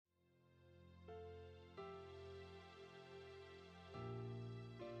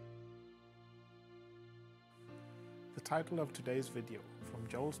The title of today's video from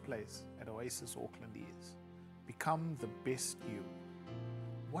Joel's Place at Oasis Auckland is Become the Best You.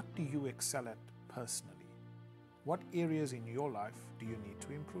 What do you excel at personally? What areas in your life do you need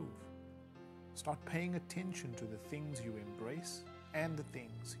to improve? Start paying attention to the things you embrace and the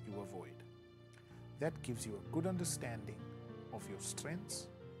things you avoid. That gives you a good understanding of your strengths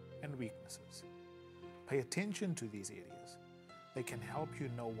and weaknesses. Pay attention to these areas. They can help you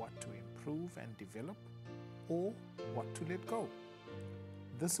know what to improve and develop or what to let go.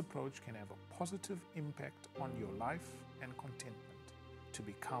 This approach can have a positive impact on your life and contentment to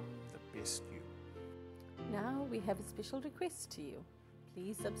become the best you. Now we have a special request to you.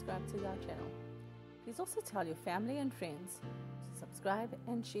 Please subscribe to our channel. Please also tell your family and friends to subscribe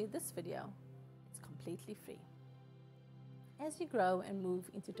and share this video. It's completely free. As you grow and move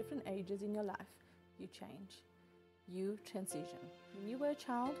into different ages in your life, you change. You transition. When you were a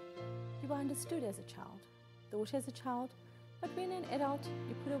child, you were understood as a child, thought as a child, but when an adult,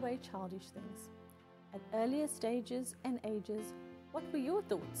 you put away childish things. At earlier stages and ages, what were your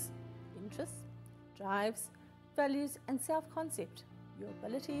thoughts, interests, drives, values, and self-concept, your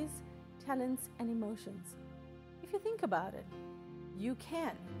abilities, talents, and emotions? If you think about it, you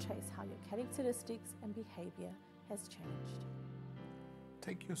can trace how your characteristics and behavior has changed.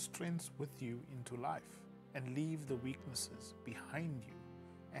 Take your strengths with you into life and leave the weaknesses behind you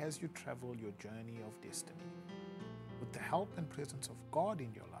as you travel your journey of destiny. With the help and presence of God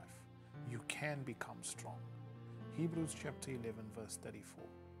in your life, you can become strong. Hebrews chapter 11 verse 34.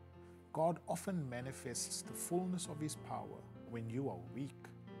 God often manifests the fullness of His power when you are weak.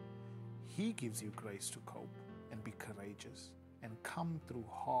 He gives you grace to cope and be courageous and come through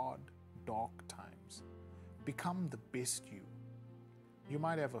hard, dark times. Become the best you. You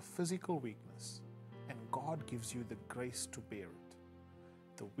might have a physical weakness, and God gives you the grace to bear it.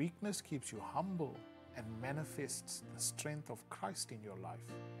 The weakness keeps you humble and manifests the strength of Christ in your life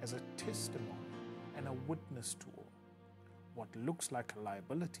as a testimony and a witness to all. What looks like a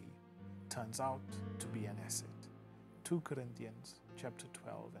liability turns out to be an asset. 2 Corinthians chapter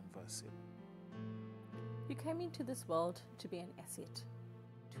 12 and verse 7. You came into this world to be an asset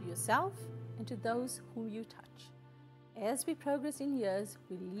to yourself and to those whom you touch. As we progress in years,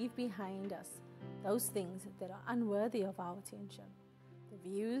 we leave behind us those things that are unworthy of our attention. The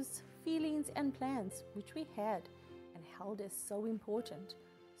views, feelings, and plans which we had and held as so important,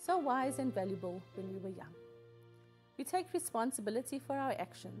 so wise and valuable when we were young. We take responsibility for our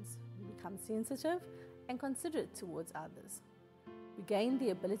actions. We become sensitive and considerate towards others. We gain the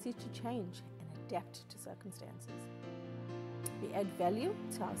ability to change and adapt to circumstances. We add value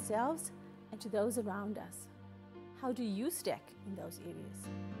to ourselves and to those around us. How do you stack in those areas?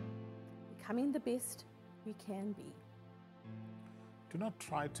 Becoming the best we can be. Do not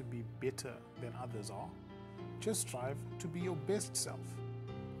try to be better than others are. Just strive to be your best self.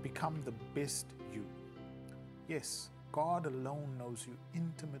 Become the best you. Yes, God alone knows you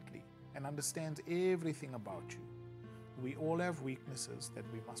intimately and understands everything about you. We all have weaknesses that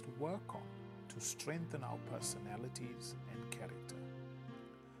we must work on to strengthen our personalities and character.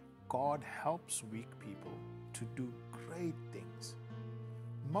 God helps weak people to do great things.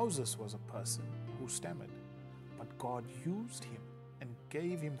 Moses was a person who stammered, but God used him and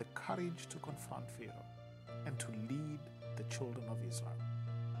gave him the courage to confront Pharaoh and to lead the children of Israel.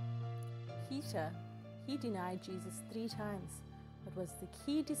 Peter, he denied Jesus 3 times, but was the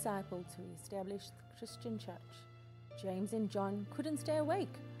key disciple to establish the Christian church. James and John couldn't stay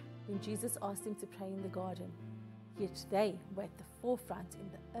awake when Jesus asked them to pray in the garden, yet they were at the forefront in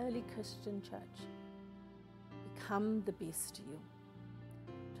the early Christian church. Become the best you.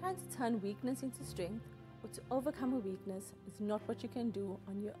 Trying to turn weakness into strength or to overcome a weakness is not what you can do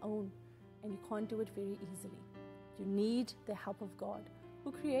on your own, and you can't do it very easily. You need the help of God,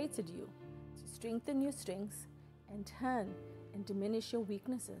 who created you, to strengthen your strengths and turn and diminish your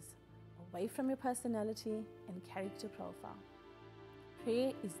weaknesses away from your personality and character profile.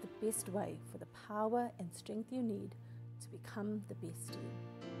 Prayer is the best way for the power and strength you need to become the best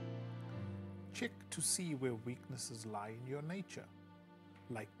you. Check to see where weaknesses lie in your nature,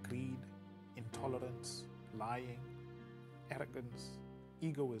 like greed, intolerance, lying, arrogance,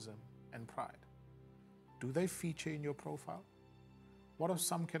 egoism, and pride. Do they feature in your profile? What are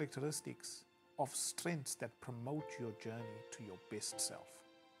some characteristics of strengths that promote your journey to your best self?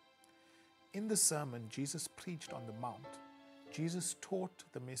 In the sermon Jesus preached on the Mount, Jesus taught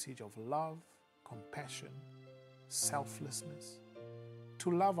the message of love, compassion, selflessness,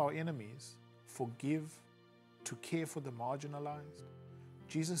 to love our enemies, forgive, to care for the marginalized.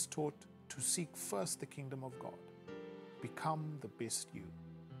 Jesus taught to seek first the kingdom of God. Become the best you.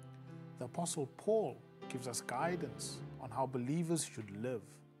 The Apostle Paul gives us guidance on how believers should live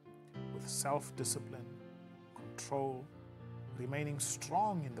with self-discipline, control, remaining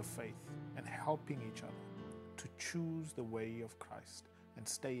strong in the faith, and helping each other to choose the way of Christ and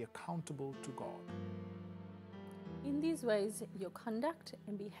stay accountable to God. In these ways, your conduct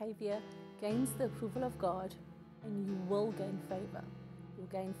and behavior gains the approval of God, and you will gain favor. You'll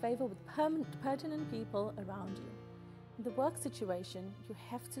gain favor with pertinent people around you. In the work situation, you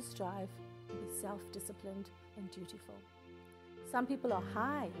have to strive to be self-disciplined and dutiful. Some people are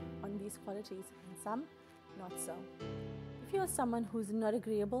high on these qualities and some not so. If you are someone who is not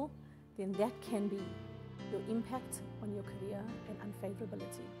agreeable, then that can be your impact on your career and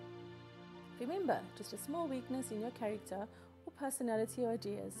unfavorability. Remember, just a small weakness in your character or personality or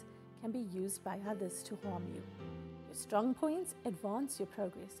ideas can be used by others to harm you. Your strong points advance your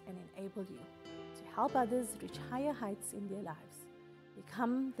progress and enable you to help others reach higher heights in their lives.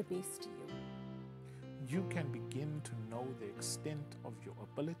 Become the best you. You can begin to know the extent of your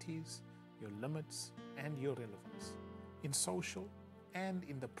abilities, your limits, and your relevance in social and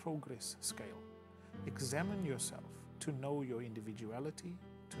in the progress scale. Examine yourself to know your individuality,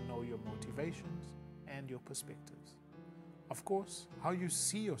 to know your motivations and your perspectives. Of course, how you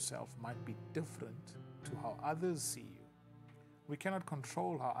see yourself might be different to how others see you. We cannot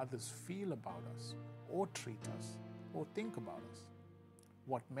control how others feel about us, or treat us, or think about us.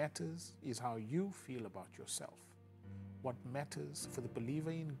 What matters is how you feel about yourself. What matters for the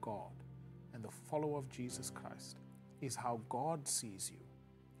believer in God and the follower of Jesus Christ is how God sees you.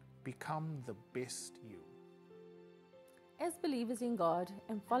 Become the best you. As believers in God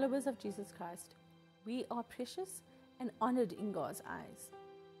and followers of Jesus Christ, we are precious and honored in God's eyes.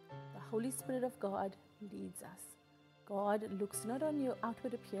 The Holy Spirit of God leads us. God looks not on your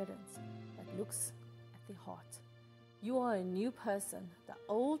outward appearance, but looks at the heart. You are a new person. The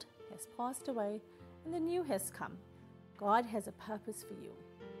old has passed away and the new has come. God has a purpose for you.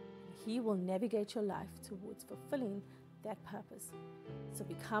 He will navigate your life towards fulfilling that purpose. So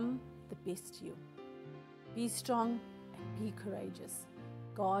become the best you. Be strong and be courageous.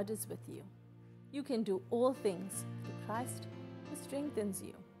 God is with you. You can do all things through Christ who strengthens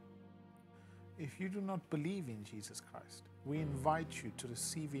you. If you do not believe in Jesus Christ, we invite you to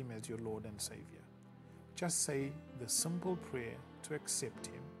receive Him as your Lord and Savior. Just say the simple prayer to accept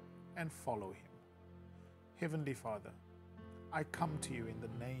Him and follow Him. Heavenly Father, I come to you in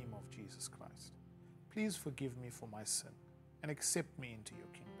the name of Jesus Christ. Please forgive me for my sin and accept me into your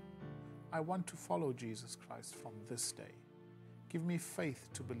kingdom. I want to follow Jesus Christ from this day. Give me faith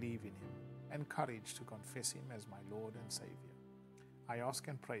to believe in Him and courage to confess Him as my Lord and Savior. I ask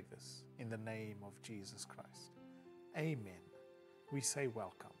and pray this in the name of Jesus Christ. Amen. We say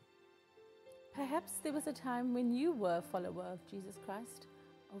welcome. Perhaps there was a time when you were a follower of Jesus Christ.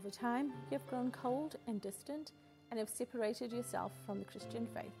 Over time, you have grown cold and distant and have separated yourself from the Christian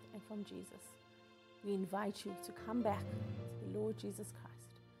faith and from Jesus. We invite you to come back to the Lord Jesus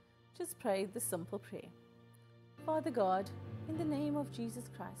Christ. Just pray this simple prayer. Father God, in the name of Jesus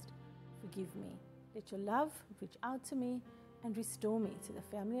Christ, forgive me. Let your love reach out to me and restore me to the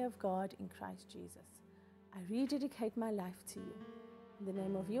family of God in Christ Jesus. I rededicate my life to you. In the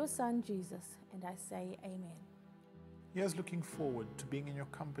name of your Son, Jesus, and I say amen. Here's looking forward to being in your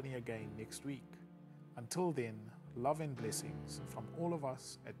company again next week. Until then, love and blessings from all of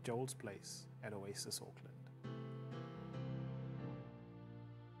us at Joel's Place at Oasis Auckland.